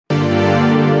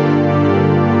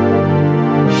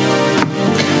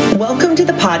Welcome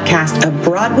to the podcast of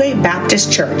Broadway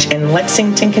Baptist Church in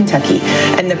Lexington, Kentucky,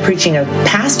 and the preaching of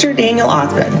Pastor Daniel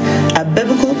Ausbun, a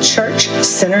biblical church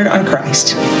centered on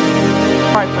Christ.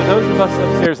 All right, for those of us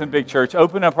upstairs in Big Church,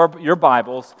 open up your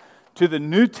Bibles to the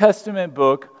New Testament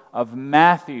book of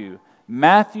Matthew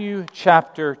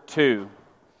chapter 2.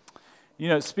 You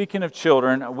know, speaking of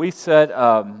children, we set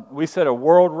a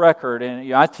world record,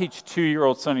 and I teach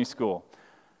 2-year-old Sunday school.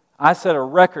 I set a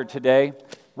record today.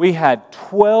 We had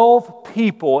 12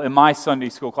 people in my Sunday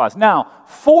school class. Now,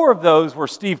 4 of those were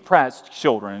Steve Pratt's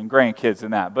children and grandkids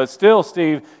and that. But still,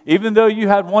 Steve, even though you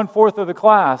had 1/4 of the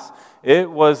class,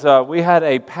 it was we had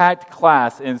a packed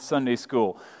class in Sunday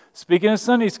school. Speaking of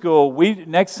Sunday school,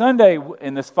 next Sunday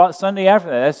and the Sunday after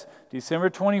that, that's December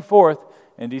 24th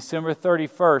and December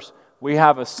 31st, we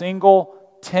have a single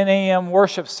 10 a.m.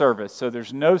 worship service. So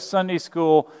there's no Sunday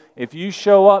school. If you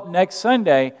show up next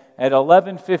Sunday at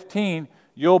 11:15,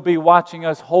 you'll be watching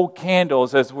us hold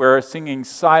candles as we're singing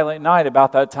Silent Night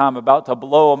about that time, about to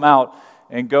blow them out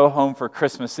and go home for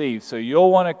Christmas Eve. So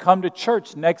you'll want to come to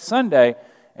church next Sunday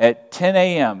at 10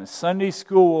 a.m. Sunday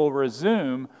school will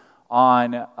resume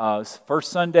on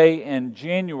first Sunday in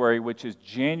January, which is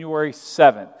January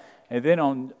 7th. And then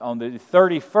on the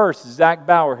 31st, Zach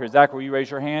Bauer here. Zach, will you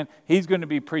raise your hand? He's going to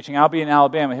be preaching. I'll be in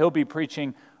Alabama. He'll be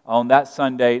preaching on that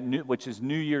Sunday, which is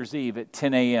New Year's Eve at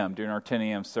 10 a.m. during our 10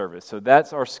 a.m. service. So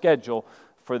that's our schedule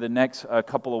for the next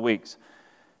couple of weeks.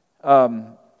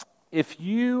 If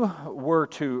you were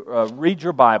to read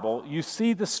your Bible, you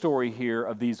see the story here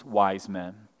of these wise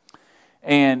men.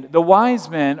 And the wise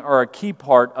men are a key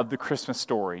part of the Christmas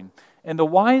story. And the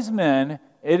wise men,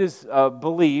 it is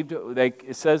believed,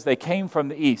 it says they came from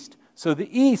the east. So the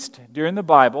east, during the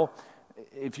Bible,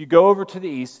 if you go over to the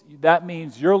east, that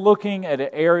means you're looking at an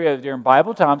area during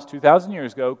Bible times, 2,000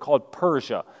 years ago, called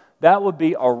Persia. That would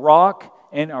be Iraq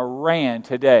and Iran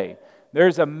today.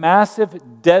 There's a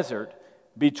massive desert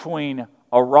between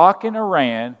Iraq and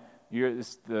Iran,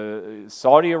 the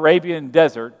Saudi Arabian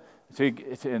desert,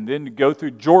 and then go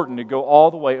through Jordan to go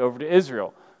all the way over to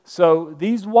Israel. So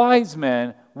these wise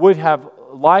men would have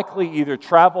likely either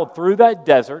traveled through that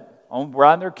desert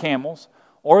riding their camels,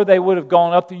 or they would have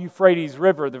gone up the Euphrates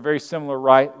River, the very similar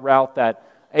route that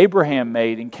Abraham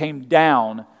made, and came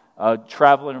down,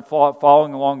 traveling and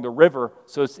following along the river,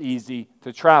 so it's easy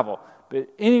to travel. But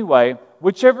anyway,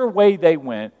 whichever way they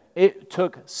went, it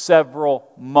took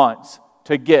several months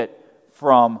to get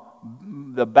from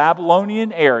the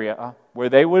Babylonian area, where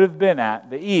they would have been at,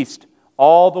 the east,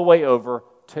 all the way over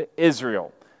to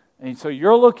Israel. And so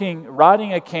you're looking,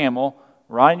 riding a camel,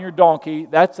 riding your donkey,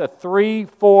 that's a 3,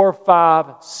 4, 5,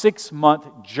 6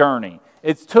 month journey.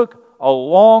 It took a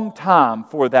long time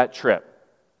for that trip.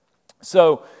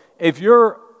 So if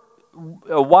you're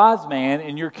a wise man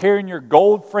and you're carrying your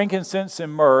gold, frankincense,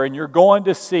 and myrrh, and you're going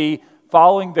to see,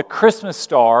 following the Christmas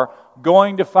star,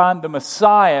 going to find the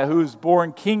Messiah who is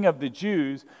born King of the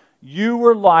Jews, you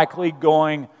were likely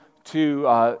going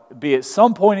to be at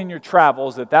some point in your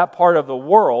travels at that part of the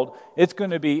world, it's going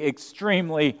to be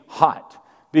extremely hot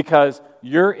because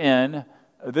you're in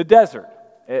the desert.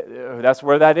 That's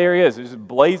where that area is. It's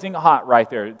blazing hot right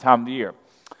there at the time of the year.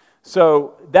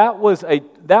 So that was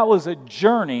a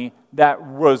journey that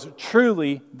was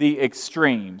truly the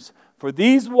extremes. For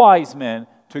these wise men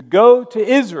to go to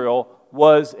Israel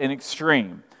was an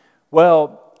extreme.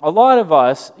 Well, a lot of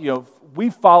us, we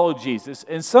follow Jesus,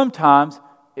 and sometimes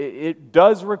it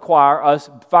does require us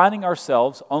finding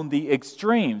ourselves on the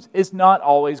extremes. It's not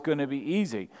always going to be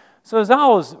easy. So as I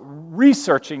was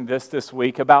researching this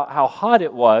week about how hot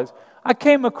it was, I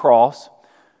came across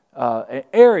an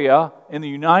area in the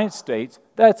United States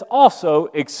that's also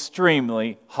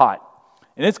extremely hot.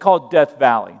 And it's called Death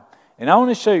Valley. And I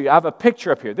want to show you, I have a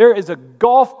picture up here. There is a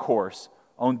golf course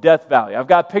on Death Valley. I've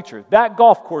got a picture. That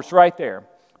golf course right there.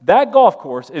 That golf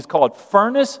course is called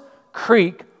Furnace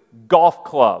Creek Golf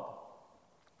Club.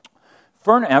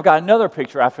 And I've got another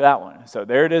picture after that one. So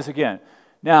there it is again.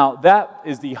 Now, that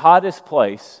is the hottest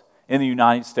place in the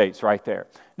United States right there.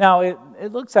 Now,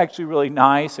 it looks actually really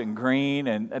nice and green,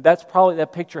 and that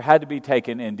picture had to be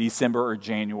taken in December or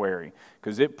January,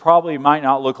 because it probably might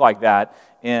not look like that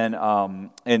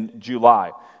in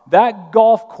July. That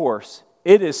golf course,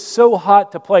 it is so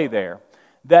hot to play there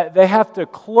that they have to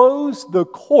close the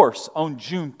course on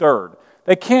June 3rd.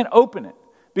 They can't open it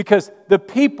because the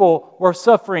people were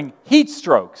suffering heat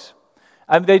strokes.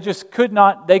 I mean, they just could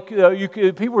not,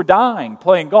 people were dying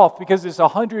playing golf because it's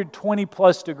 120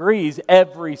 plus degrees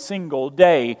every single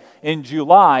day in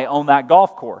July on that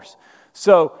golf course.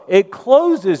 So it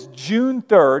closes June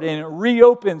 3rd and it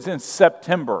reopens in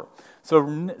September.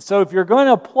 So if you're going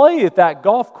to play at that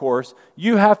golf course,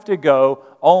 you have to go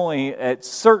only at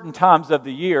certain times of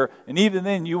the year. And even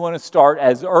then, you want to start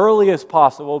as early as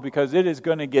possible because it is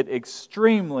going to get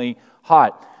extremely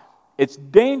hot. It's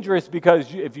dangerous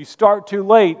because if you start too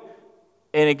late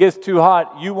and it gets too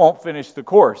hot, you won't finish the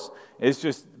course. It's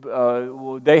just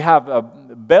they have a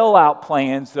bailout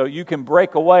plan so you can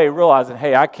break away realizing,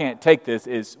 hey, I can't take this.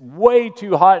 It's way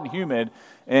too hot and humid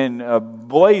and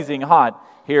blazing hot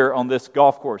here on this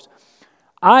golf course.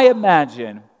 I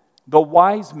imagine the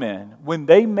wise men, when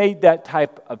they made that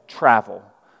type of travel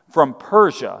from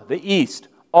Persia, the east,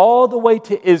 all the way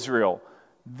to Israel,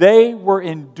 they were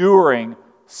enduring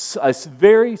a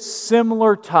very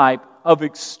similar type of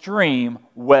extreme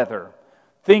weather,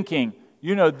 thinking,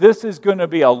 this is going to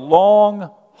be a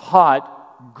long,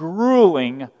 hot,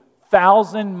 grueling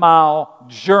 1,000-mile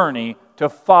journey to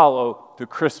follow the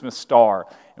Christmas star.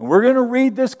 And we're going to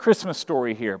read this Christmas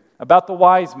story here about the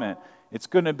wise men. It's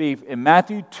going to be in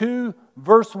Matthew 2,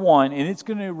 verse 1, and it's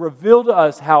going to reveal to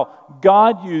us how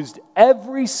God used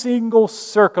every single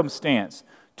circumstance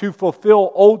to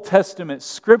fulfill Old Testament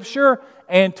scripture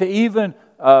and to even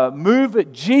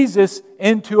move Jesus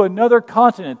into another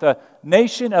continent. The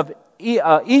nation of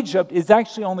Egypt is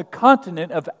actually on the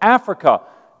continent of Africa.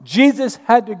 Jesus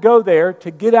had to go there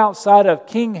to get outside of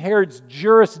King Herod's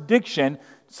jurisdiction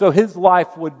so his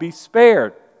life would be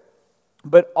spared.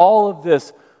 But all of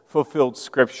this fulfilled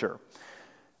Scripture.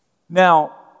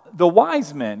 Now, the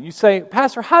wise men, you say,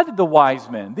 Pastor, how did the wise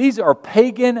men, these are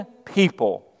pagan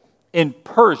people in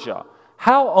Persia,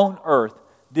 how on earth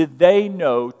did they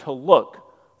know to look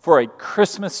for a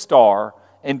Christmas star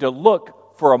and to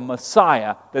look for a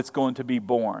Messiah that's going to be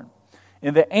born?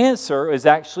 And the answer is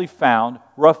actually found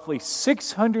roughly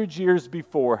 600 years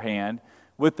beforehand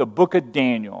with the book of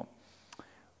Daniel.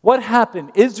 What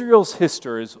happened? Israel's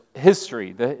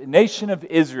history, the nation of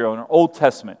Israel in our Old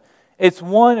Testament, it's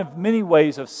one of many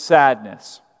ways of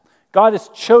sadness. God has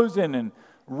chosen and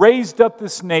raised up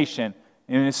this nation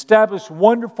and established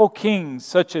wonderful kings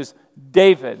such as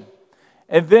David.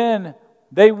 And then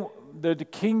the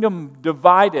kingdom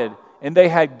divided, and they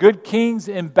had good kings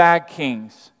and bad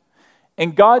kings.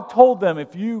 And God told them,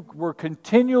 if you were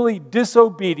continually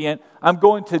disobedient, I'm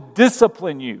going to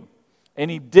discipline you.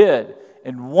 And He did.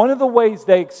 And one of the ways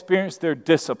they experienced their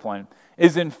discipline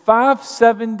is in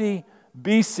 570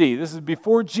 BC. This is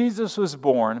before Jesus was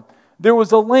born. There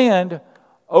was a land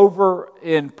over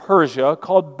in Persia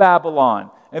called Babylon.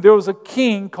 And there was a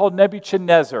king called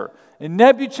Nebuchadnezzar. And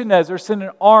Nebuchadnezzar sent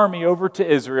an army over to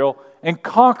Israel and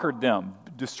conquered them,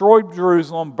 destroyed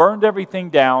Jerusalem, burned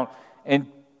everything down, and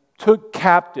took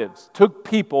captives, took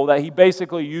people that he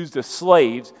basically used as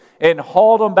slaves and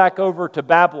hauled them back over to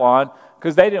Babylon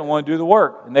because they didn't want to do the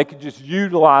work and they could just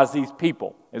utilize these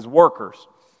people as workers.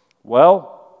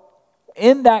 Well,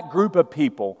 in that group of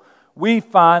people, we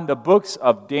find the books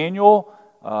of Daniel,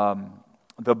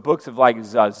 the books of like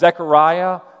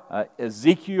Zechariah,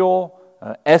 Ezekiel,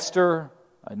 Esther,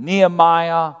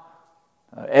 Nehemiah,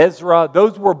 Ezra.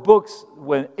 Those were books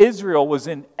when Israel was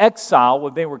in exile,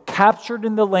 when they were captured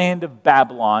in the land of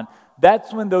Babylon.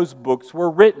 That's when those books were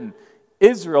written.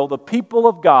 Israel, the people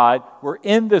of God, were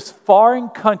in this foreign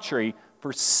country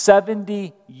for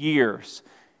 70 years.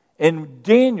 And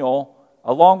Daniel,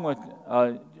 along with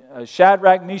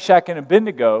Shadrach, Meshach, and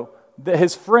Abednego,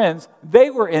 his friends,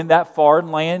 they were in that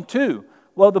foreign land too.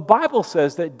 Well, the Bible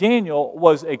says that Daniel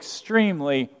was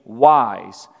extremely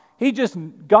wise.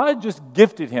 God just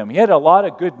gifted him. He had a lot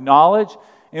of good knowledge.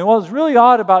 And what was really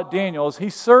odd about Daniel is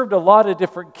he served a lot of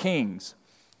different kings.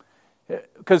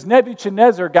 Because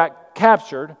Nebuchadnezzar got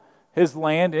captured, his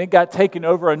land, and it got taken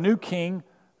over. A new king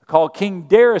called King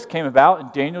Darius came about,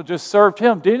 and Daniel just served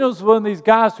him. Daniel's one of these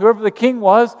guys, whoever the king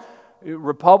was,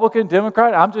 Republican,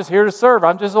 Democrat, I'm just here to serve.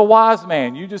 I'm just a wise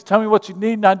man. You just tell me what you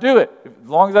need and I do it, as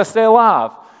long as I stay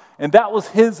alive. And that was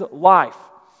his life.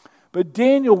 But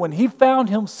Daniel, when he found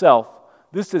himself,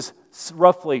 this is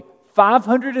roughly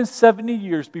 570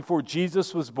 years before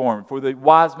Jesus was born, before the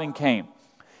wise men came.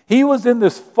 He was in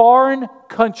this foreign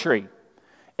country.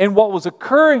 And what was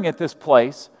occurring at this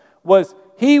place was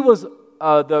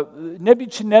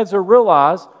Nebuchadnezzar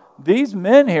realized these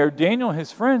men here, Daniel and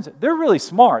his friends, they're really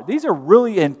smart. These are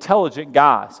really intelligent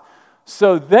guys.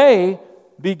 So they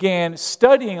began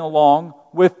studying along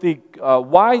with the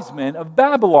wise men of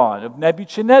Babylon, of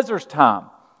Nebuchadnezzar's time.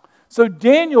 So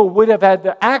Daniel would have had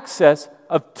the access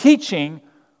of teaching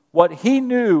what he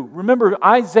knew. Remember,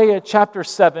 Isaiah chapter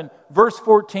 7, verse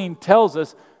 14 tells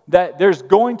us that there's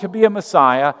going to be a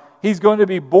Messiah. He's going to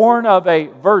be born of a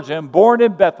virgin, born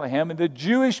in Bethlehem, and the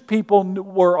Jewish people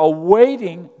were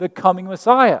awaiting the coming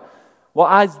Messiah.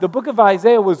 Well, the book of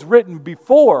Isaiah was written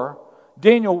before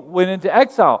Daniel went into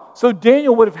exile. So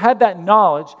Daniel would have had that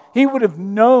knowledge. He would have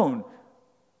known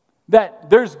that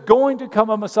there's going to come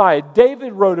a Messiah.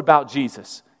 David wrote about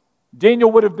Jesus.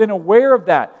 Daniel would have been aware of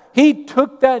that. He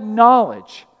took that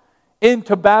knowledge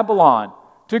into Babylon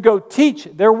to go teach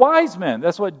their wise men.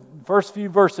 That's what first few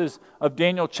verses of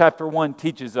Daniel chapter 1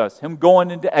 teaches us. Him going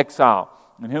into exile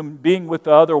and him being with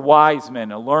the other wise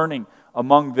men and learning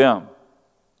among them.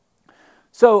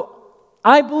 So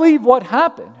I believe what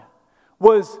happened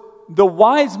was the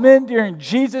wise men during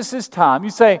Jesus' time. You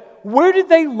say, where did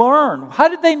they learn? How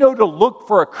did they know to look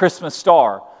for a Christmas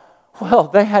star? Well,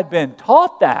 they had been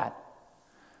taught that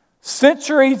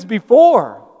centuries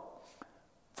before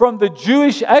from the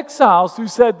Jewish exiles who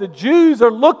said the Jews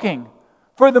are looking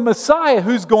for the Messiah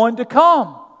who's going to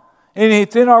come. And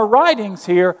it's in our writings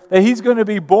here that he's going to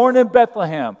be born in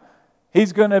Bethlehem.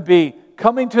 He's going to be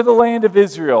coming to the land of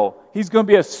Israel. He's going to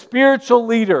be a spiritual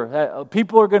leader that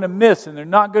people are going to miss and they're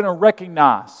not going to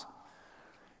recognize.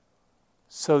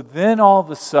 So then all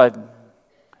of a sudden,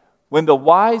 when the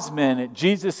wise men at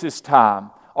Jesus'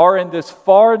 time are in this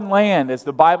foreign land, as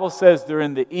the Bible says they're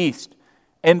in the east,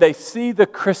 and they see the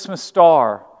Christmas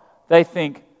star, they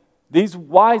think these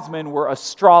wise men were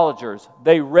astrologers.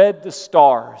 They read the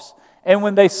stars. And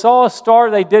when they saw a star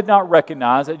they did not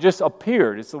recognize, it just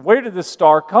appeared. It's where did this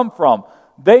star come from?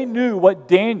 They knew what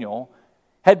Daniel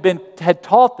had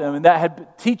taught them, and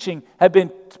that teaching had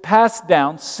been passed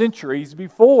down centuries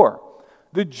before.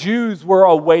 The Jews were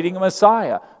awaiting a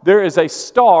Messiah. There is a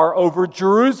star over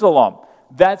Jerusalem.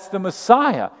 That's the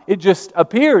Messiah. It just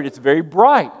appeared. It's very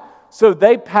bright. So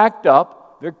they packed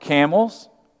up their camels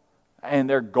and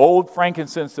their gold,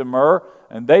 frankincense, and myrrh,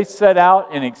 and they set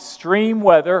out in extreme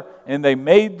weather, and they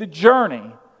made the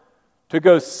journey to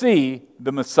go see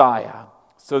the Messiah.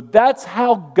 So that's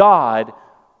how God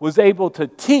was able to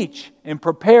teach and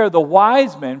prepare the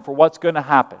wise men for what's going to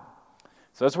happen.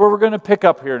 So that's where we're going to pick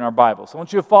up here in our Bible. So I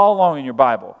want you to follow along in your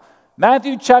Bible.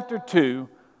 Matthew chapter 2,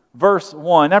 verse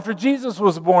 1. After Jesus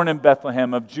was born in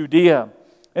Bethlehem of Judea,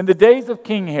 in the days of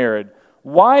King Herod,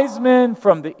 wise men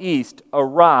from the east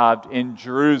arrived in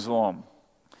Jerusalem.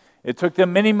 It took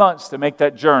them many months to make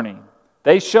that journey.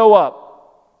 They show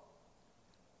up,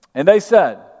 and they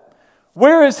said,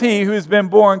 "Where is he who has been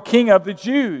born King of the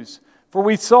Jews? For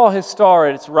we saw his star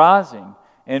at its rising,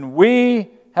 and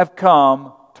we have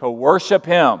come to worship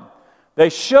him." They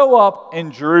show up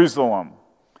in Jerusalem.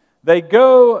 They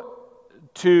go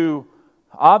to,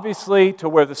 obviously, to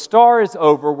where the star is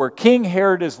over, where King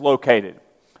Herod is located.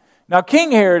 Now,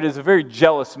 King Herod is a very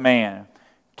jealous man.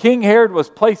 King Herod was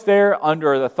placed there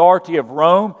under the authority of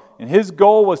Rome, and his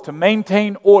goal was to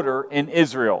maintain order in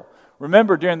Israel.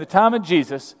 Remember, during the time of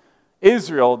Jesus,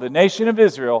 Israel, the nation of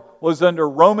Israel, was under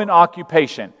Roman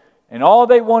occupation. And all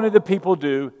they wanted the people to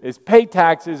do is pay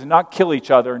taxes and not kill each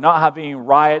other, not have any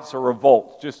riots or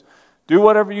revolts. Just do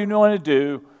whatever you want to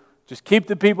do. Just keep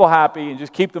the people happy and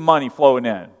just keep the money flowing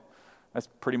in. That's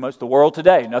pretty much the world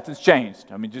today. Nothing's changed.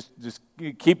 I mean, just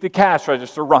keep the cash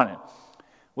register running.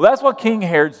 Well, that's what King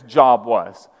Herod's job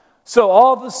was. So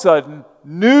all of a sudden,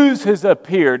 news has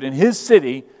appeared in his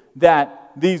city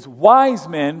that these wise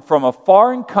men from a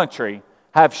foreign country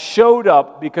have showed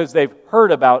up because they've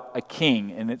heard about a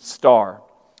king and its star.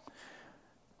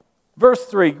 Verse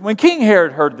 3, when King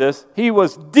Herod heard this, he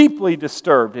was deeply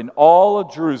disturbed, and all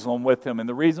of Jerusalem with him. And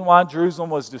the reason why Jerusalem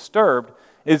was disturbed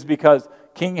is because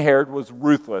King Herod was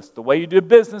ruthless. The way you did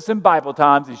business in Bible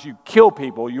times is you kill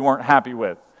people you weren't happy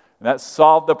with. And that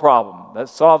solved the problem. That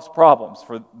solves problems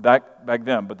for back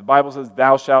then. But the Bible says,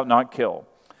 thou shalt not kill.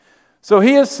 So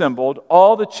he assembled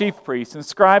all the chief priests and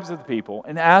scribes of the people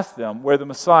and asked them where the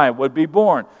Messiah would be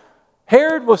born.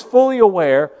 Herod was fully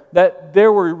aware that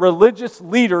there were religious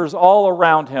leaders all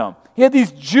around him. He had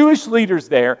these Jewish leaders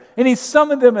there, and he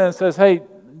summoned them and says, hey,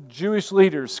 Jewish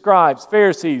leaders, scribes,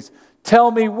 Pharisees,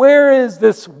 tell me, where is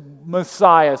this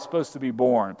Messiah supposed to be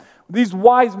born? These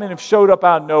wise men have showed up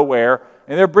out of nowhere,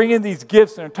 and they're bringing these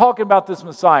gifts, and they're talking about this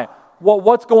Messiah.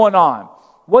 What's going on?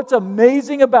 What's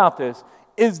amazing about this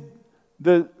is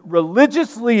the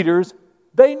religious leaders,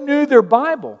 they knew their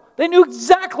Bible. They knew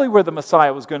exactly where the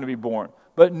Messiah was going to be born.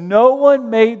 But no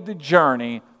one made the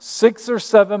journey 6 or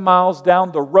 7 miles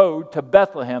down the road to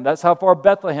Bethlehem. That's how far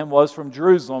Bethlehem was from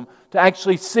Jerusalem, to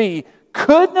actually see,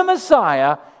 could the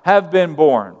Messiah have been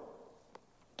born?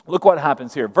 Look what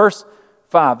happens here. Verse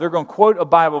 5, they're going to quote a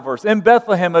Bible verse. In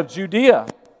Bethlehem of Judea,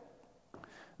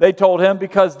 they told him,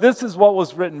 because this is what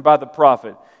was written by the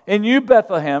prophet. And you,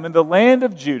 Bethlehem, in the land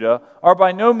of Judah, are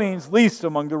by no means least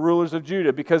among the rulers of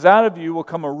Judah, because out of you will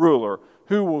come a ruler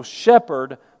who will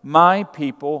shepherd my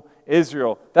people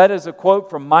Israel. That is a quote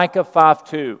from Micah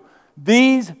 5:2.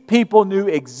 These people knew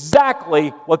exactly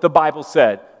what the Bible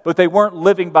said, but they weren't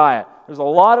living by it. There's a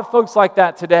lot of folks like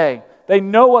that today. They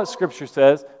know what Scripture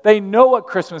says. They know what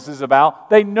Christmas is about.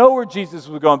 They know where Jesus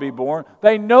was going to be born.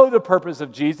 They know the purpose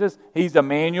of Jesus. He's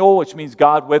Emmanuel, which means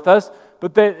God with us.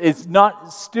 But that it's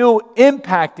not still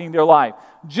impacting their life.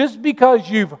 Just because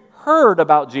you've heard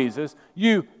about Jesus,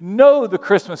 you know the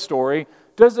Christmas story,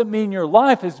 doesn't mean your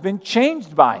life has been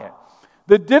changed by it.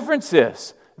 The difference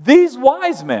is, these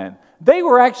wise men, they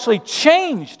were actually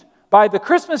changed by the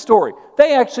Christmas story.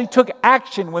 They actually took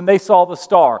action when they saw the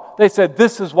star. They said,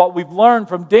 this is what we've learned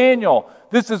from Daniel.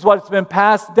 This is what's been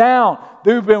passed down.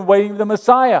 They've been waiting for the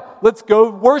Messiah. Let's go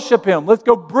worship him. Let's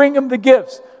go bring him the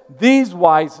gifts. These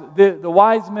the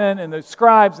wise men and the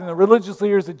scribes and the religious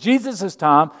leaders at Jesus'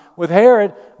 time with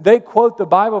Herod, they quote the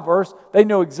Bible verse. They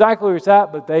know exactly where it's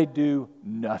at, but they do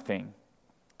nothing.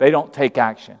 They don't take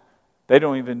action. They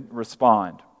don't even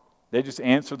respond. They just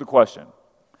answer the question.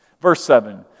 Verse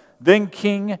 7, then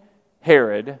King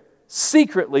Herod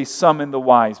secretly summoned the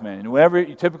wise men. And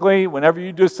whenever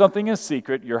you do something in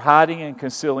secret, you're hiding and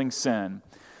concealing sin.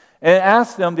 And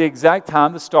asked them the exact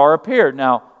time the star appeared.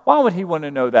 Now, why would he want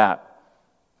to know that?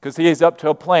 Because he is up to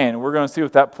a plan, and we're going to see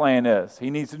what that plan is. He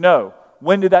needs to know,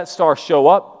 when did that star show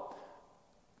up?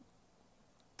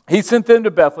 He sent them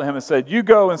to Bethlehem and said, you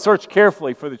go and search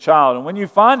carefully for the child, and when you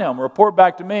find him, report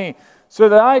back to me, so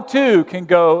that I too can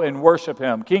go and worship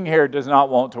him. King Herod does not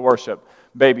want to worship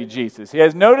baby Jesus. He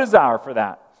has no desire for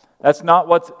that. That's not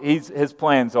what his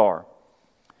plans are.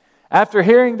 After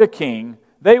hearing the king,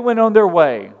 they went on their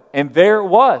way, and there it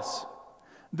was.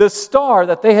 The star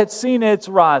that they had seen at its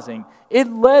rising,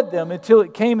 it led them until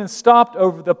it came and stopped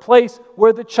over the place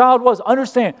where the child was.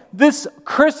 Understand, this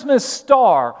Christmas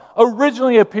star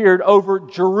originally appeared over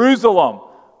Jerusalem.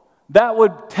 That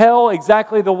would tell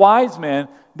exactly the wise men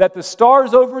that the star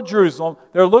is over Jerusalem.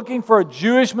 They're looking for a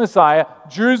Jewish Messiah.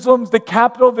 Jerusalem's the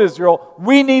capital of Israel.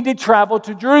 We need to travel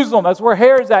to Jerusalem. That's where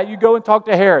Herod's at. You go and talk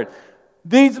to Herod.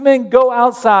 These men go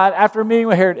outside after meeting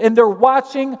with Herod, and they're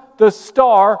watching the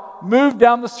star move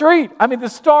down the street. I mean,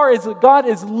 God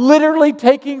is literally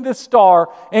taking the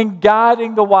star and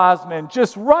guiding the wise men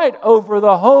just right over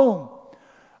the home.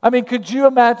 I mean, could you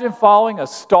imagine following a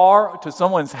star to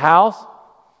someone's house?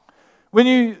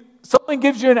 When someone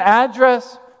gives you an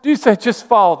address, do you say, just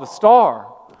follow the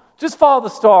star? Just follow the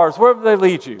stars wherever they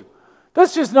lead you.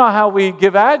 That's just not how we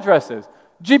give addresses.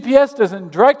 GPS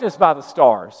doesn't direct us by the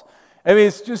stars. I mean,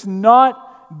 it's just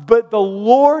not, but the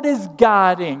Lord is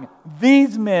guiding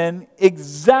these men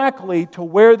exactly to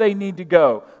where they need to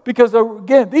go. Because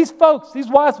again, these folks, these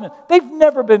wise men, they've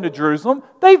never been to Jerusalem.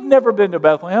 They've never been to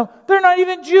Bethlehem. They're not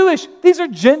even Jewish. These are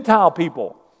Gentile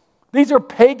people. These are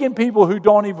pagan people who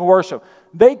don't even worship.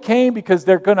 They came because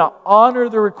they're going to honor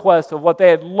the request of what they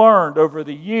had learned over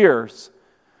the years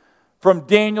from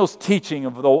Daniel's teaching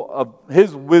of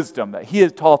his wisdom that he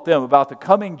had taught them about the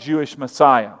coming Jewish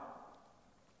Messiah.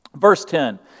 Verse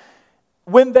 10,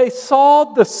 when they saw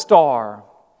the star,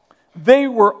 they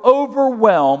were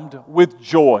overwhelmed with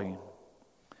joy.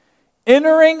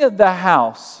 Entering the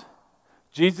house,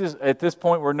 Jesus, at this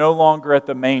point, we're no longer at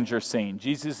the manger scene.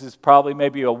 Jesus is probably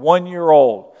maybe a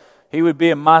 1-year-old. He would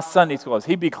be in my Sunday school.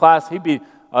 He'd be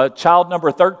child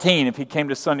number 13 if he came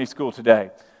to Sunday school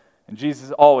today. And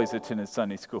Jesus always attended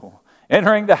Sunday school.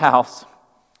 Entering the house,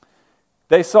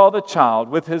 they saw the child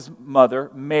with his mother,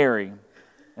 Mary.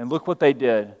 And look what they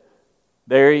did.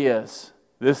 There he is.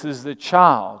 This is the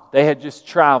child. They had just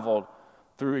traveled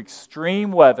through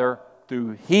extreme weather,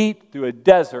 through heat, through a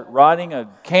desert, riding a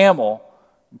camel,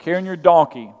 and carrying your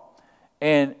donkey.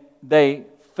 And they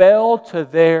fell to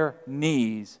their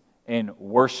knees and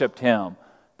worshiped him.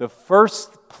 The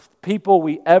first people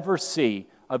we ever see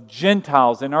of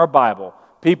Gentiles in our Bible,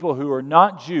 people who are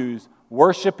not Jews,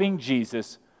 worshiping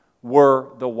Jesus, were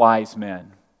the wise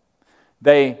men.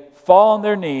 They fall on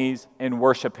their knees and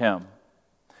worship him.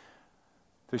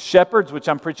 The shepherds, which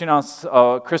I'm preaching on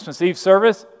Christmas Eve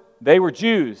service, they were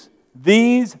Jews.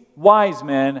 These wise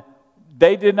men,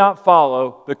 they did not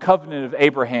follow the covenant of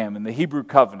Abraham and the Hebrew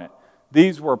covenant.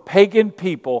 These were pagan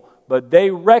people, but they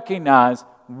recognized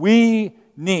we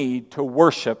need to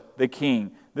worship the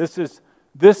King. This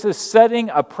is setting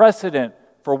a precedent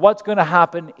for what's going to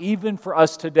happen even for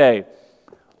us today.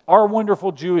 Our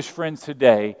wonderful Jewish friends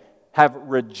today have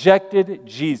rejected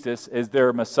Jesus as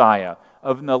their Messiah.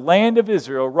 In the land of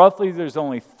Israel, roughly there's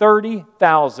only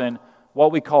 30,000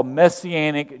 what we call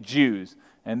Messianic Jews.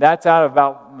 And that's out of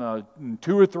about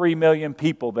 2 or 3 million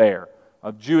people there,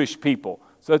 of Jewish people.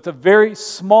 So it's a very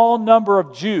small number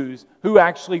of Jews who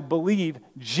actually believe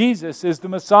Jesus is the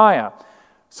Messiah.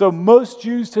 So most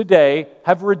Jews today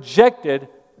have rejected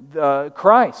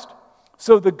Christ.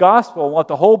 So the gospel, what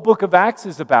the whole book of Acts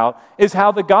is about, is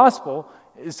how the gospel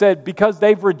is said because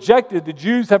they've rejected, the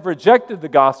Jews have rejected the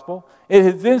gospel, it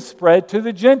has then spread to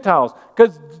the Gentiles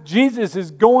because Jesus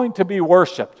is going to be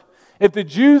worshiped. If the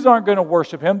Jews aren't going to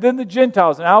worship him, then the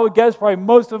Gentiles, and I would guess probably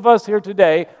most of us here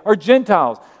today are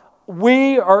Gentiles.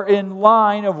 We are in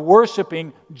line of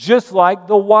worshiping just like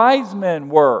the wise men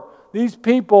were. These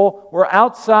people were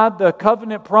outside the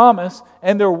covenant promise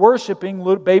and they're worshiping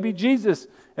little baby Jesus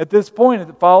at this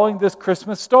point, following this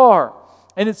Christmas star.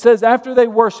 And it says after they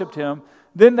worshiped him,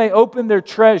 then they opened their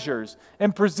treasures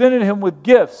and presented him with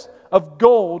gifts of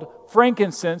gold,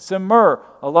 frankincense, and myrrh.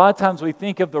 A lot of times we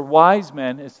think of the wise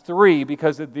men as three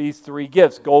because of these three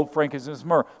gifts, gold, frankincense,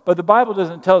 myrrh. But the Bible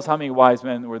doesn't tell us how many wise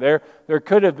men were there. There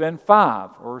could have been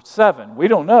 5 or 7. We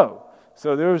don't know.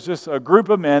 So there was just a group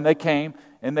of men that came,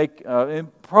 and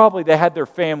and probably they had their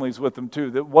families with them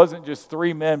too. That wasn't just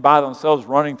 3 men by themselves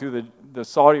running through the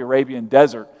Saudi Arabian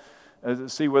desert to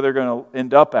see where they're going to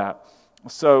end up at.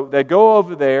 So they go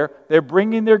over there, they're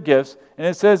bringing their gifts, and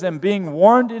it says, and being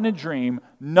warned in a dream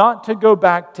not to go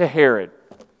back to Herod.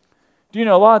 Do you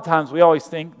know, a lot of times we always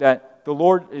think that the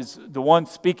Lord is the one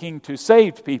speaking to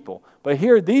saved people. But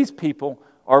here, these people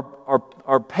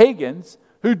are pagans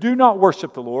who do not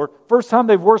worship the Lord. First time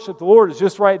they've worshiped the Lord is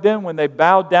just right then when they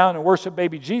bowed down and worshiped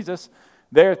baby Jesus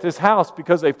there at this house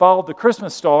because they followed the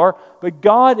Christmas star. But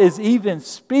God is even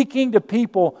speaking to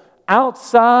people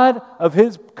outside of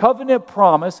his covenant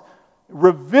promise,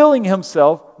 revealing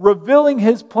himself, revealing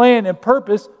his plan and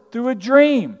purpose through a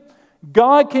dream.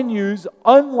 God can use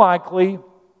unlikely,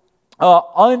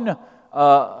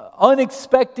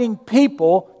 unexpected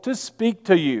people to speak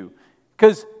to you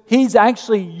because he's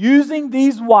actually using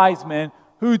these wise men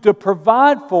who to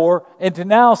provide for and to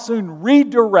now soon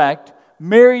redirect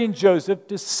Mary and Joseph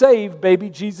to save baby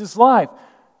Jesus' life.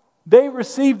 They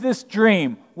received this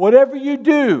dream. Whatever you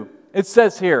do, it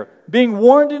says here, being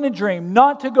warned in a dream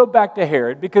not to go back to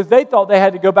Herod because they thought they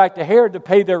had to go back to Herod to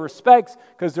pay their respects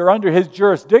because they're under his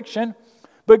jurisdiction.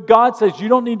 But God says you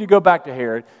don't need to go back to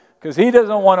Herod because he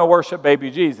doesn't want to worship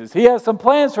baby Jesus. He has some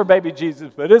plans for baby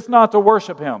Jesus, but it's not to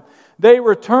worship him. They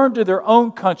returned to their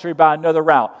own country by another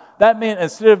route. That meant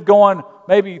instead of going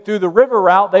maybe through the river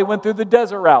route, they went through the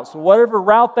desert route. So whatever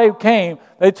route they came,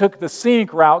 they took the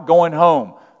scenic route going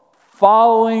home,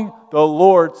 following the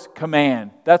Lord's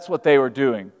command. That's what they were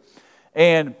doing.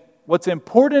 And what's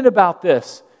important about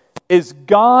this is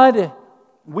God,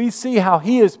 we see how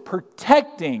he is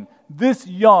protecting this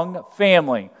young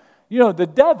family. You know, the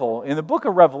devil, in the book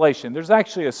of Revelation, there's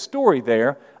actually a story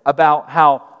there about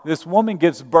how this woman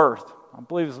gives birth. I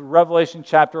believe it's Revelation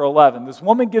chapter 11. This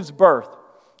woman gives birth.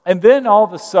 And then all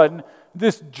of a sudden,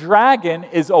 this dragon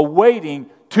is awaiting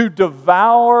to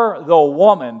devour the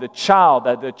woman, the child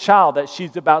that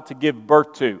she's about to give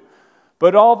birth to.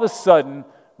 But all of a sudden,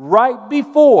 right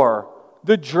before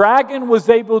the dragon was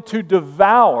able to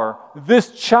devour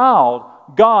this child,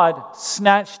 God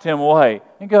snatched him away.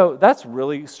 And go, that's a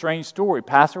really strange story.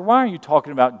 Pastor, why are you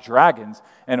talking about dragons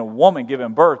and a woman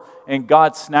giving birth and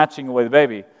God snatching away the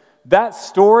baby? That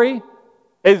story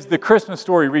is the Christmas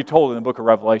story retold in the book of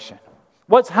Revelation.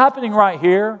 What's happening right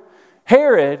here,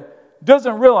 Herod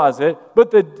doesn't realize it,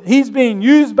 but he's being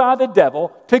used by the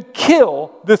devil to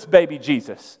kill this baby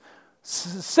Jesus.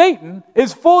 Satan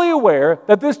is fully aware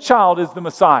that this child is the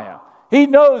Messiah. He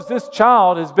knows this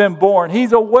child has been born.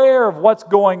 He's aware of what's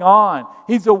going on.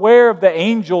 He's aware of the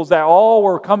angels that all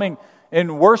were coming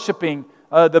and worshiping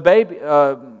the baby,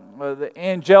 the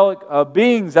angelic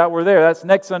beings that were there. That's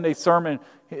next Sunday's sermon.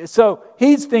 So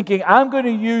he's thinking, I'm going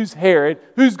to use Herod,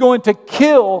 who's going to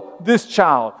kill this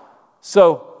child.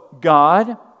 So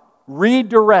God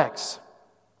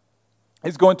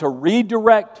is going to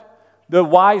redirect the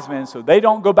wise men so they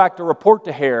don't go back to report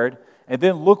to Herod. And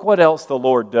then look what else the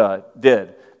Lord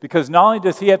did. Because not only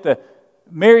does he have to,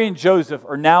 Mary and Joseph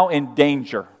are now in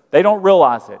danger. They don't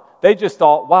realize it. They just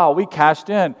thought, wow, we cashed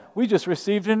in. We just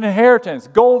received an inheritance.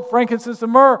 Gold, frankincense,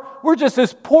 and myrrh. We're just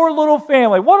this poor little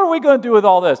family. What are we going to do with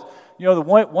all this? You know,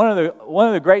 one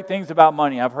of the great things about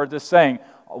money, I've heard this saying,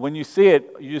 when you see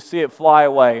it, you see it fly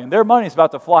away. And their money's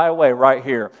about to fly away right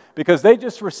here. Because they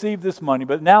just received this money,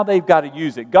 but now they've got to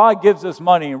use it. God gives us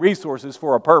money and resources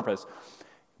for a purpose.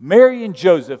 Mary and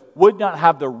Joseph would not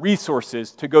have the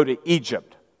resources to go to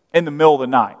Egypt in the middle of the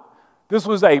night. This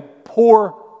was a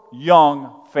poor,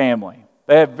 young family.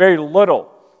 They had very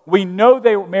little. We know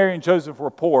Mary and Joseph were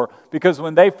poor because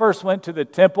when they first went to the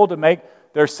temple to make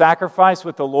their sacrifice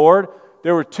with the Lord,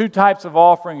 there were two types of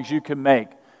offerings you could make.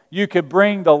 You could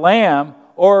bring the lamb,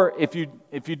 or if you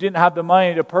didn't have the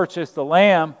money to purchase the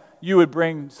lamb, you would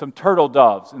bring some turtle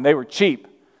doves, and they were cheap.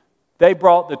 They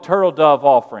brought the turtle dove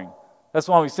offering. That's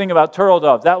why we sing about turtle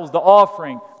doves. That was the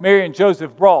offering Mary and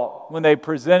Joseph brought when they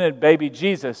presented baby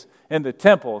Jesus in the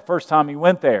temple the first time he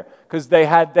went there, because they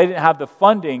didn't have the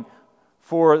funding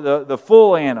for the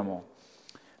full animal.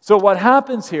 So what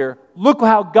happens here, look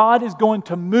how God is going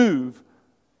to move.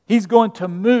 He's going to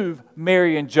move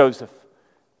Mary and Joseph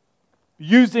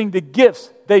using the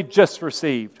gifts they just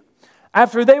received.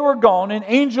 After they were gone, an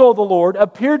angel of the Lord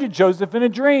appeared to Joseph in a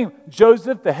dream.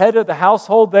 Joseph, the head of the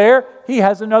household there, he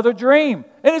has another dream.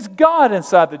 And it's God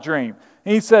inside the dream.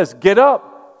 And he says, get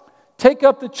up, take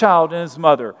up the child and his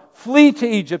mother, flee to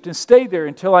Egypt and stay there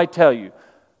until I tell you.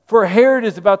 For Herod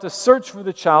is about to search for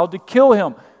the child to kill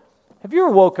him. Have you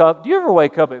ever woke up? Do you ever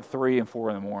wake up at 3 and 4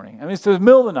 in the morning? I mean, it's the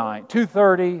middle of the night,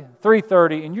 2:30,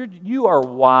 3:30, and you are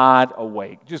wide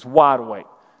awake, just wide awake.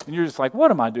 And you're just like, what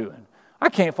am I doing? I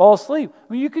can't fall asleep.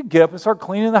 I mean, you could get up and start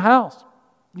cleaning the house.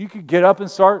 You could get up and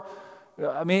start,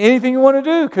 anything you want to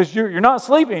do, because you're not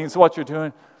sleeping is what you're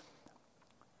doing.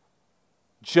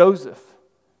 Joseph,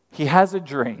 he has a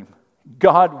dream.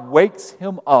 God wakes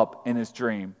him up in his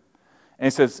dream. And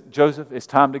he says, Joseph, it's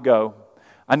time to go.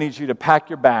 I need you to pack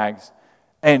your bags.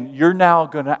 And you're now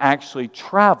going to actually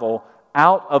travel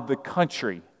out of the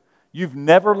country. You've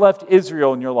never left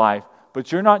Israel in your life.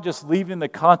 But you're not just leaving the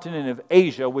continent of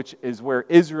Asia, which is where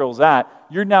Israel's at.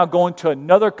 You're now going to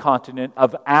another continent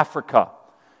of Africa.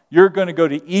 You're going to go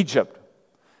to Egypt.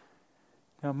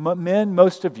 Now, men,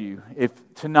 most of you, if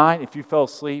you fell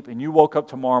asleep and you woke up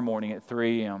tomorrow morning at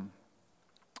 3 a.m.,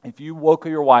 if you woke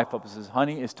your wife up and says,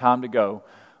 honey, it's time to go.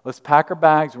 Let's pack our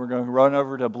bags. We're going to run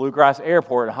over to Bluegrass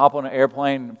Airport and hop on an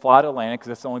airplane and fly to Atlanta, because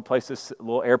that's the only place this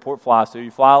little airport flies. So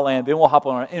you fly to Atlanta, then we'll hop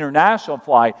on an international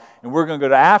flight, and we're going to go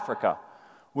to Africa.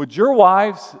 Would your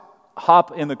wives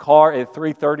hop in the car at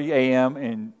 3:30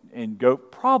 a.m. and go?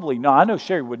 Probably not. I know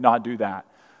Sherry would not do that.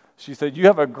 She said, you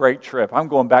have a great trip. I'm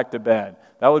going back to bed.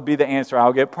 That would be the answer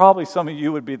I'll get. Probably some of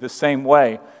you would be the same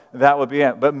way. That would be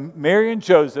it. But Mary and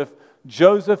Joseph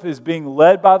is being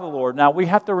led by the Lord. Now, we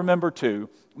have to remember, too,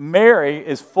 Mary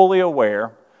is fully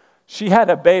aware. She had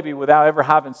a baby without ever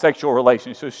having sexual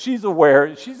relations. So she's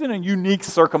aware. She's in a unique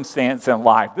circumstance in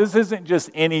life. This isn't just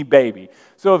any baby.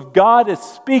 So if God is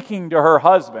speaking to her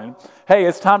husband, hey,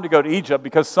 it's time to go to Egypt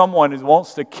because someone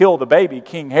wants to kill the baby,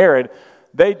 King Herod,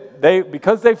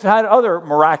 because they've had other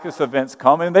miraculous events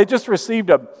come, and they just received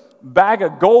a bag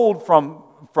of gold from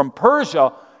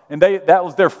Persia, and that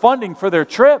was their funding for their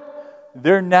trip,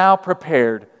 they're now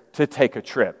prepared to take a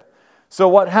trip. So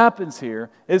what happens here,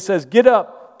 it says, get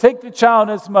up, take the child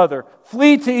and his mother,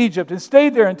 flee to Egypt, and stay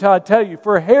there until I tell you,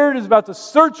 for Herod is about to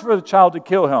search for the child to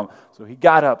kill him. So he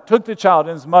got up, took the child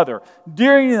and his mother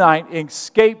during the night, and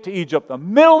escaped to Egypt. The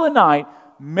middle of the night,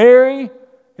 Mary,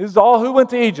 this is all who went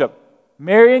to Egypt,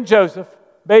 Mary and Joseph,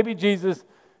 baby Jesus,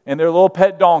 and their little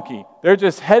pet donkey. They're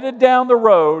just headed down the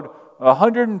road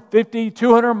 150,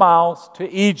 200 miles to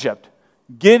Egypt,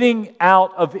 getting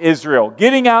out of Israel,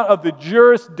 getting out of the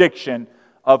jurisdiction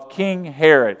of King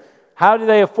Herod. How did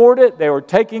they afford it? They were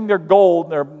taking their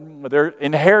gold, their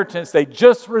inheritance they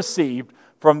just received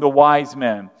from the wise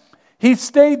men. He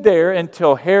stayed there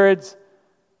until Herod's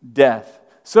death,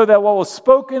 so that what was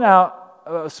spoken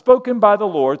by the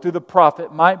Lord through the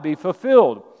prophet might be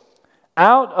fulfilled.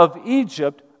 Out of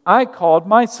Egypt I called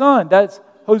my son. That's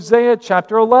Hosea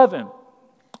chapter 11.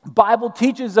 Bible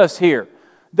teaches us here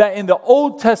that in the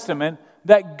Old Testament,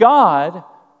 that God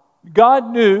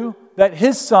knew that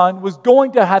his son was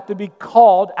going to have to be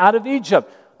called out of Egypt.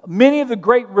 Many of the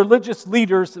great religious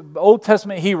leaders, Old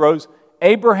Testament heroes,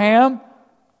 Abraham,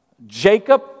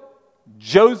 Jacob,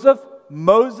 Joseph,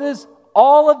 Moses,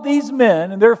 all of these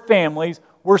men and their families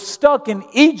were stuck in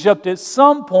Egypt at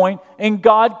some point, and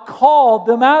God called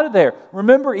them out of there.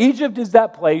 Remember, Egypt is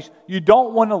that place you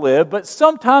don't want to live, but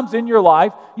sometimes in your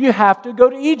life, you have to go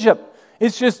to Egypt.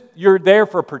 It's just, you're there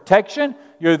for protection,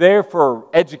 you're there for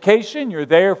education, you're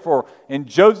there for, in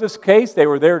Joseph's case, they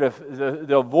were there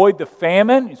to avoid the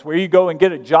famine. It's where you go and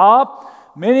get a job.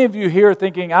 Many of you here are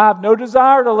thinking, I have no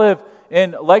desire to live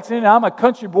in Lexington. I'm a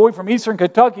country boy from eastern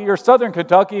Kentucky or southern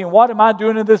Kentucky, and what am I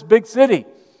doing in this big city?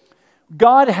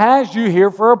 God has you here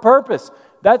for a purpose.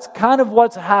 That's kind of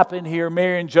what's happened here,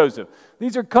 Mary and Joseph.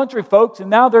 These are country folks,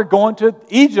 and now they're going to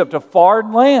Egypt, a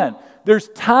foreign land. There's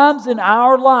times in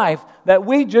our life that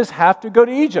we just have to go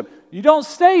to Egypt. You don't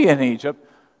stay in Egypt.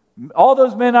 All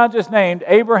those men I just named,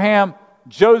 Abraham,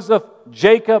 Joseph,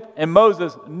 Jacob, and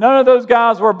Moses, none of those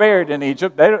guys were buried in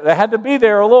Egypt. They had to be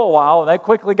there a little while, and they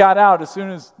quickly got out as soon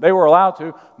as they were allowed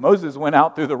to. Moses went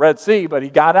out through the Red Sea, but he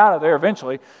got out of there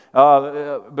eventually.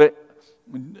 But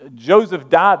Joseph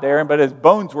died there, but his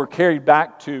bones were carried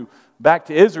back to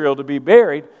Israel to be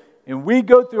buried. And we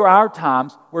go through our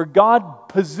times where God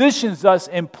positions us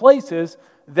in places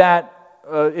that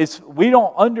we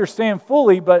don't understand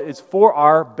fully, but it's for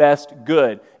our best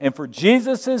good. And for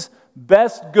Jesus'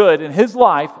 best good in his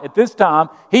life at this time,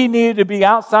 he needed to be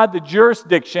outside the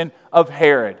jurisdiction of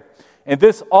Herod. And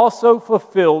this also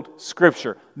fulfilled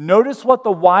Scripture. Notice what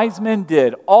the wise men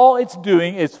did. All it's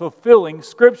doing is fulfilling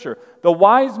Scripture. The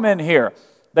wise men here,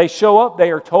 they show up,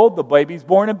 they are told the baby's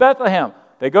born in Bethlehem.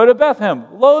 They go to Bethlehem.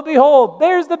 Lo and behold,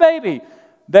 there's the baby.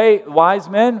 Wise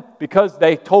men, because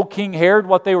they told King Herod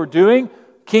what they were doing,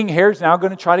 King Herod's now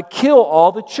going to try to kill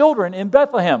all the children in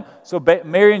Bethlehem. So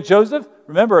Mary and Joseph,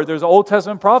 remember, there's an Old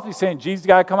Testament prophecy saying Jesus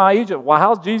got to come out of Egypt. Well,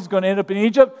 how's Jesus going to end up in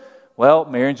Egypt? Well,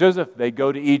 Mary and Joseph, they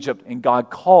go to Egypt, and God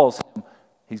calls him.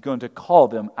 He's going to call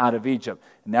them out of Egypt.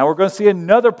 And now we're going to see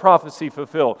another prophecy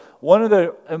fulfilled. One of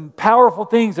the powerful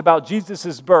things about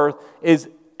Jesus' birth is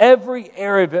every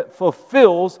area of it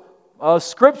fulfills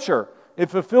Scripture. It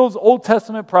fulfills Old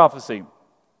Testament prophecy.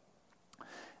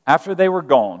 After they were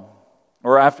gone,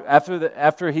 or after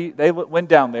they went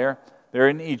down there, they're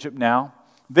in Egypt now.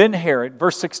 Then Herod,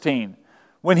 verse 16,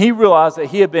 when he realized that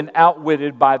he had been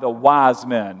outwitted by the wise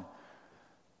men.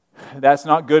 That's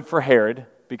not good for Herod,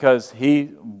 because he's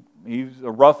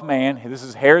a rough man. This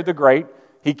is Herod the Great.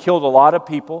 He killed a lot of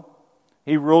people.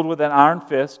 He ruled with an iron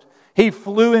fist. He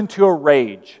flew into a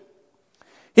rage.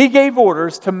 He gave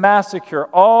orders to massacre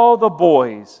all the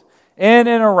boys in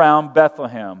and around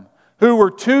Bethlehem who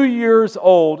were 2 years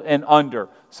old and under.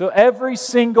 So every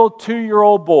single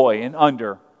 2-year-old boy and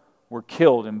under were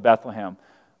killed in Bethlehem.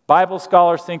 Bible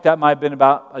scholars think that might have been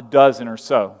about a dozen or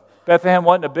so. Bethlehem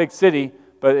wasn't a big city,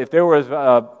 but if there was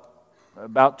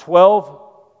about 12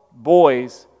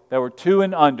 boys that were 2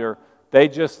 and under, they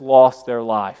just lost their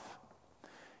life.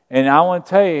 And I want to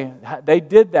tell you, they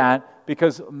did that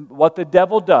because what the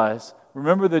devil does,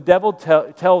 remember the devil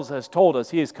has told us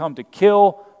he has come to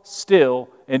kill, steal,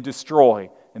 and destroy.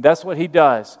 And that's what he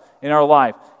does in our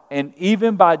life. And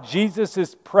even by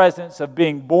Jesus' presence of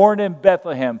being born in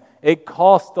Bethlehem, it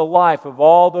cost the life of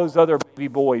all those other baby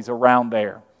boys around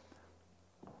there.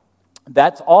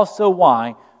 That's also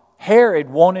why Herod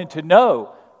wanted to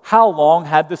know how long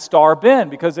had the star been,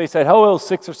 because they said, oh, it was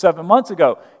 6 or 7 months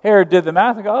ago. Herod did the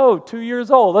math and go, 2 years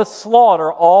old. Let's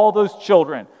slaughter all those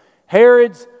children.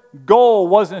 Herod's goal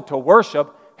wasn't to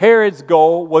worship. Herod's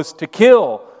goal was to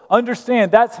kill.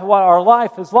 Understand, that's what our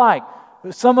life is like.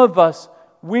 Some of us,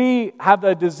 we have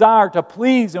the desire to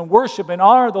please and worship and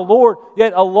honor the Lord,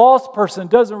 yet a lost person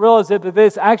doesn't realize that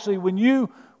this actually, when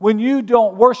you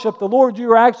don't worship the Lord,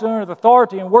 you are actually under the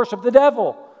authority and worship the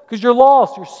devil. Because you're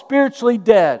lost, you're spiritually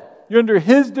dead. You're under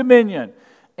his dominion.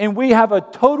 And we have a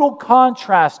total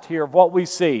contrast here of what we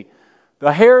see.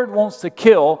 The Herod wants to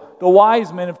kill, the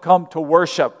wise men have come to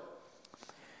worship.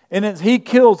 And as he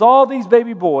kills all these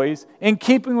baby boys, in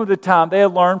keeping with the time they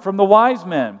had learned from the wise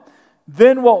men.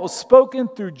 Then what was spoken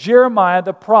through Jeremiah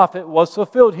the prophet was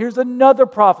fulfilled. Here's another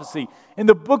prophecy. In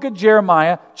the book of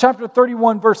Jeremiah, chapter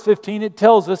 31, verse 15, it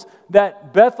tells us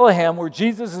that Bethlehem, where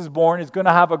Jesus is born, is going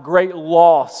to have a great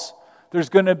loss. There's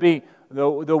going to be,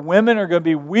 the women are going to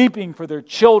be weeping for their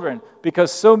children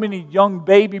because so many young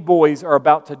baby boys are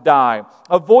about to die.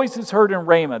 A voice is heard in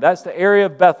Ramah, that's the area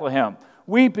of Bethlehem,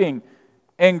 weeping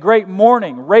and great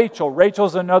mourning.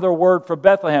 Rachel's another word for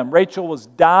Bethlehem. Rachel was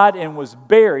died and was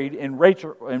buried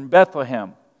in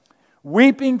Bethlehem,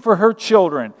 weeping for her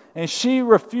children, and she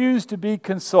refused to be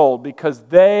consoled because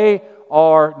they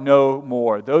are no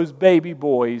more. Those baby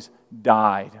boys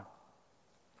died.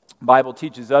 The Bible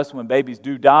teaches us when babies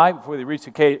do die, before they reach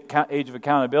the age of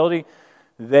accountability,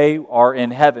 they are in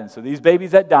heaven. So these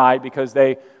babies that died because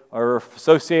they are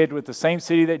associated with the same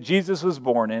city that Jesus was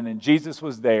born in, and Jesus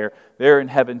was there. They're in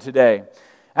heaven today.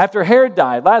 After Herod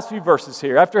died, last few verses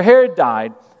here, after Herod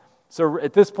died, so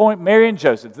at this point, Mary and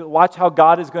Joseph, watch how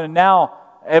God is going to now,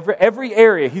 every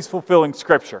area, he's fulfilling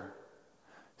Scripture.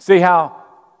 See how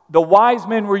the wise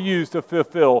men were used to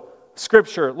fulfill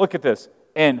Scripture. Look at this.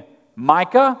 In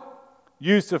Micah,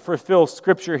 used to fulfill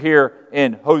Scripture here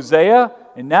in Hosea,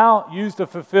 and now used to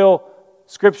fulfill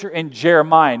Scripture in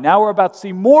Jeremiah. Now we're about to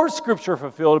see more Scripture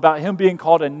fulfilled about him being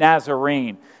called a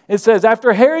Nazarene. It says,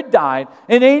 after Herod died,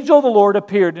 an angel of the Lord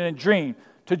appeared in a dream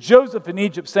to Joseph in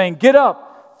Egypt, saying, get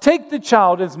up, take the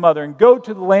child and his mother, and go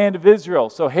to the land of Israel.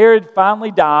 So Herod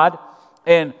finally died,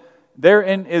 and they're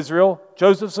in Israel.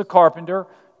 Joseph's a carpenter.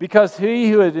 because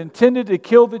he who had intended to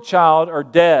kill the child are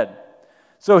dead.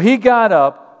 So he got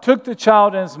up, took the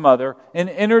child and his mother,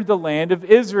 and entered the land of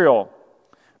Israel.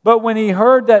 But when he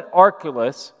heard that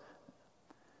Archelaus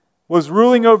was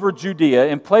ruling over Judea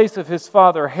in place of his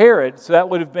father Herod, so that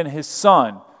would have been his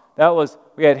son.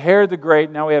 We had Herod the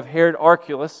Great, now we have Herod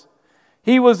Archelaus.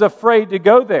 He was afraid to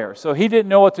go there, so he didn't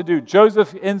know what to do.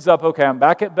 Joseph ends up, okay, I'm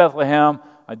back at Bethlehem.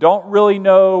 I don't really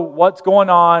know what's going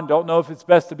on. Don't know if it's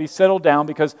best to be settled down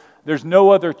because there's no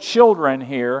other children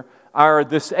here are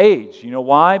this age. You know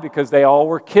why? Because they all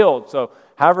were killed. So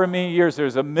however many years,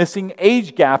 there's a missing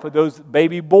age gap of those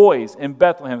baby boys in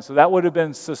Bethlehem. So that would have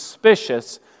been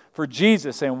suspicious for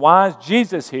Jesus. And why is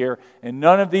Jesus here and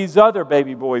none of these other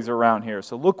baby boys around here?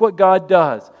 So look what God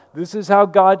does. This is how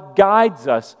God guides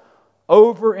us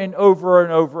over and over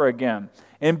and over again.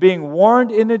 And being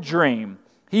warned in a dream,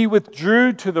 he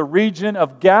withdrew to the region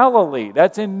of Galilee.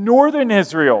 That's in northern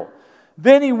Israel.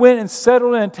 Then he went and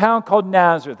settled in a town called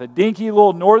Nazareth, a dinky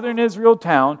little northern Israel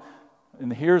town.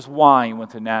 And here's why he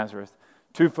went to Nazareth.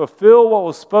 To fulfill what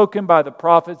was spoken by the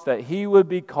prophets, that he would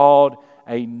be called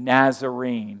a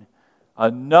Nazarene.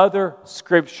 Another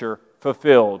scripture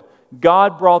fulfilled.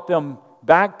 God brought them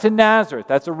back to Nazareth.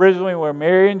 That's originally where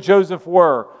Mary and Joseph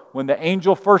were when the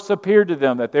angel first appeared to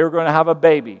them that they were going to have a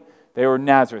baby. They were in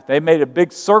Nazareth. They made a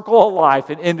big circle of life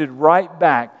and ended right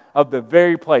back of the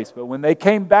very place. But when they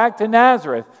came back to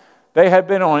Nazareth, they had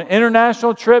been on an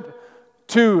international trip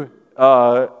to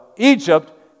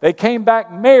Egypt. They came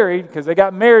back married because they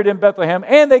got married in Bethlehem,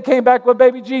 and they came back with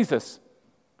baby Jesus.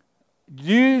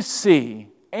 You see,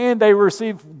 and they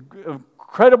received a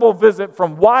incredible visit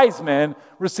from wise men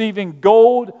receiving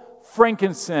gold,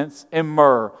 frankincense, and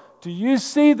myrrh. Do you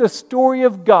see the story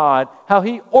of God, how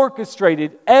he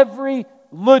orchestrated every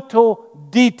little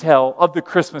detail of the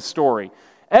Christmas story?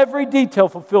 Every detail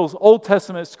fulfills Old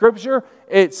Testament scripture.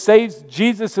 It saves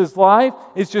Jesus' life.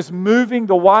 It's just moving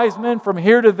the wise men from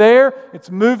here to there. It's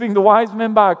moving the wise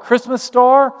men by a Christmas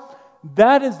star.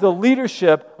 That is the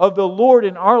leadership of the Lord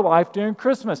in our life during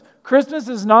Christmas. Christmas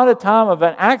is not a time of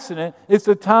an accident. It's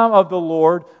a time of the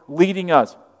Lord leading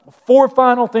us. 4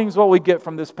 final things what we get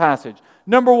from this passage.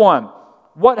 Number 1,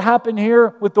 what happened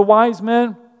here with the wise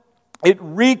men? It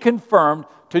reconfirmed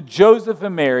to Joseph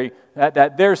and Mary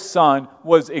that their son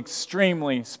was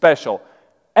extremely special.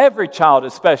 Every child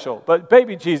is special, but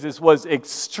baby Jesus was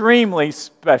extremely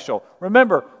special.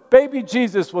 Remember, baby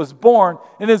Jesus was born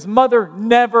and his mother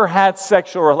never had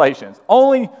sexual relations.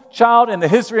 Only child in the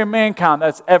history of mankind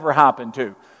that's ever happened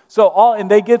to. And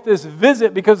they get this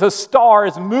visit because a star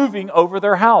is moving over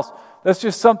their house. That's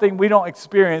just something we don't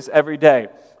experience every day.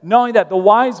 Not only that, the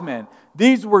wise men,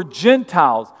 these were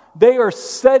Gentiles. They are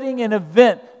setting an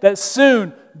event that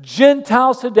soon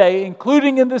Gentiles today,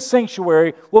 including in the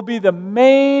sanctuary, will be the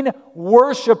main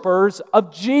worshipers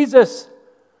of Jesus.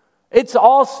 It's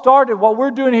all started, what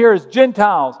we're doing here as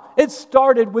Gentiles, it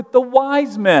started with the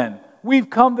wise men. We've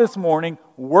come this morning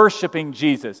worshiping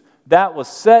Jesus. That was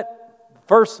set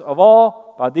first of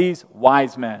all by these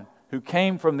wise men who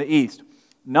came from the east.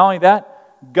 Not only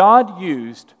that, God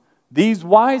used these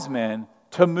wise men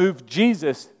to move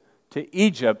Jesus to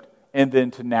Egypt and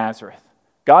then to Nazareth.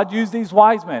 God used these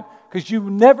wise men because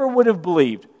you never would have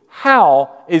believed,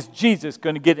 how is Jesus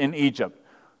going to get in Egypt?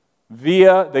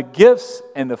 Via the gifts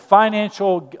and the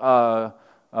financial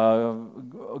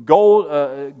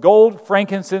gold,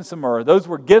 frankincense, and myrrh. Those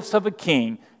were gifts of a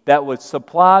king that would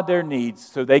supply their needs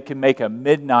so they can make a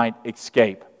midnight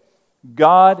escape.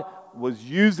 God was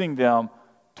using them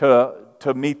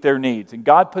to meet their needs. And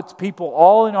God puts people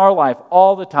all in our life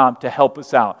all the time to help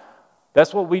us out.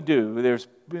 That's what we do. There's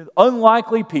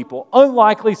unlikely people,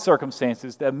 unlikely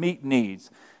circumstances that meet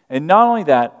needs. And not only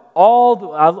that,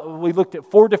 we looked at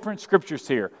 4 different scriptures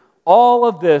here. All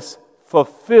of this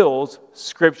fulfills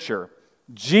Scripture.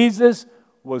 Jesus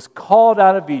was called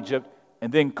out of Egypt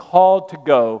and then called to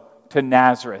go to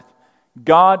Nazareth.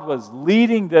 God was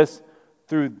leading this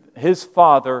through his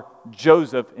father,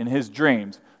 Joseph, in his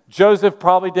dreams. Joseph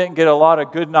probably didn't get a lot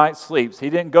of good night's sleeps. He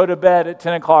didn't go to bed at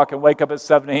 10 o'clock and wake up at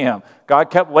 7 a.m. God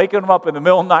kept waking him up in the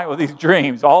middle of the night with these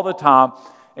dreams all the time,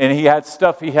 and he had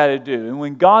stuff he had to do. And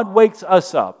when God wakes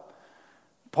us up,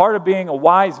 part of being a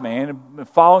wise man and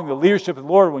following the leadership of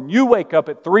the Lord, when you wake up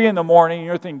at 3 in the morning and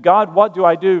you're thinking, God, what do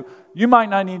I do? You might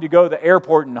not need to go to the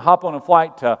airport and hop on a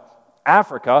flight to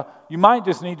Africa. You might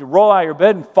just need to roll out of your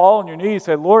bed and fall on your knees and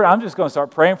say, Lord, I'm just going to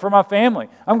start praying for my family.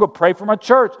 I'm going to pray for my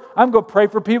church. I'm going to pray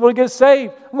for people to get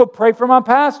saved. I'm going to pray for my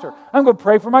pastor. I'm going to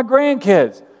pray for my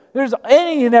grandkids. There's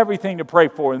any and everything to pray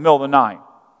for in the middle of the night.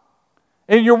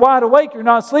 And you're wide awake, you're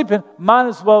not sleeping, might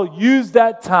as well use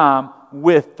that time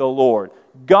with the Lord.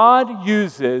 God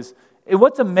uses, and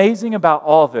what's amazing about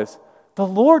all this, the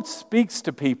Lord speaks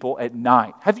to people at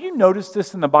night. Have you noticed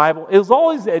this in the Bible? It was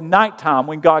always at nighttime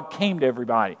when God came to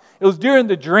everybody. It was during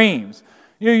the dreams.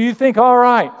 You think, all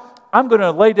right, I'm going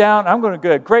to lay down, I'm going to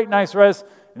get a great night's rest,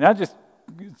 and I'm just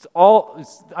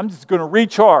going to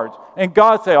recharge. And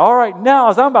God say, all right, now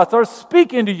as I'm about to start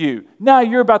speaking to you, now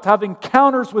you're about to have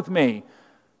encounters with me.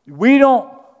 We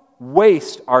don't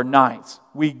waste our nights.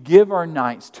 We give our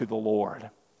nights to the Lord.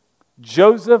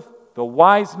 Joseph, the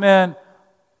wise men,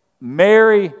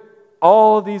 Mary,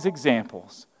 all of these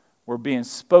examples were being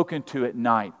spoken to at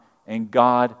night, and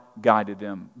God guided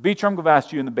them. Beecher, I'm going to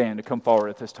ask you and the band to come forward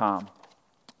at this time.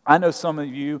 I know some of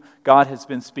you, God has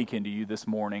been speaking to you this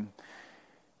morning,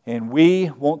 and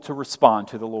we want to respond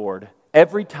to the Lord.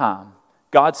 Every time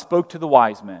God spoke to the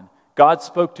wise men, God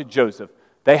spoke to Joseph,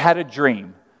 they had a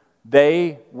dream.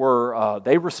 They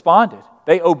responded.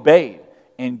 They obeyed.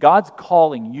 And God's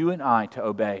calling you and I to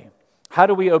obey. How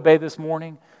do we obey this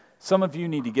morning? Some of you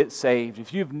need to get saved.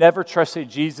 If you've never trusted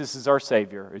Jesus as our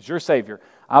Savior, as your Savior,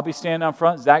 I'll be standing out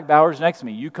front. Zach Bauer's next to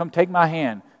me. You come take my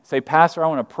hand. Say, Pastor, I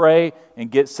want to pray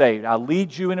and get saved. I'll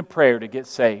lead you in a prayer to get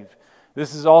saved.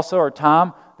 This is also our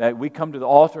time that we come to the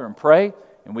altar and pray,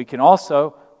 and we can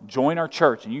also join our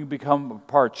church, and you can become a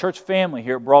part of church family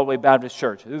here at Broadway Baptist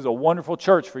Church. This is a wonderful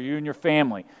church for you and your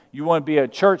family. You want to be a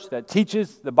church that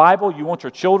teaches the Bible. You want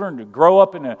your children to grow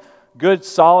up in a good,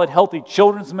 solid, healthy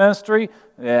children's ministry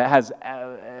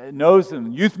that knows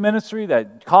in youth ministry,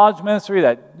 that college ministry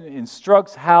that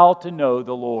instructs how to know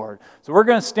the Lord. So we're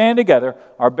going to stand together.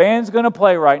 Our band's going to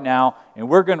play right now, and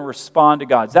we're going to respond to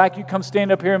God. Zach, you come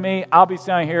stand up here with me. I'll be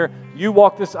standing here. You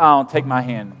walk this aisle and take my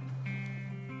hand.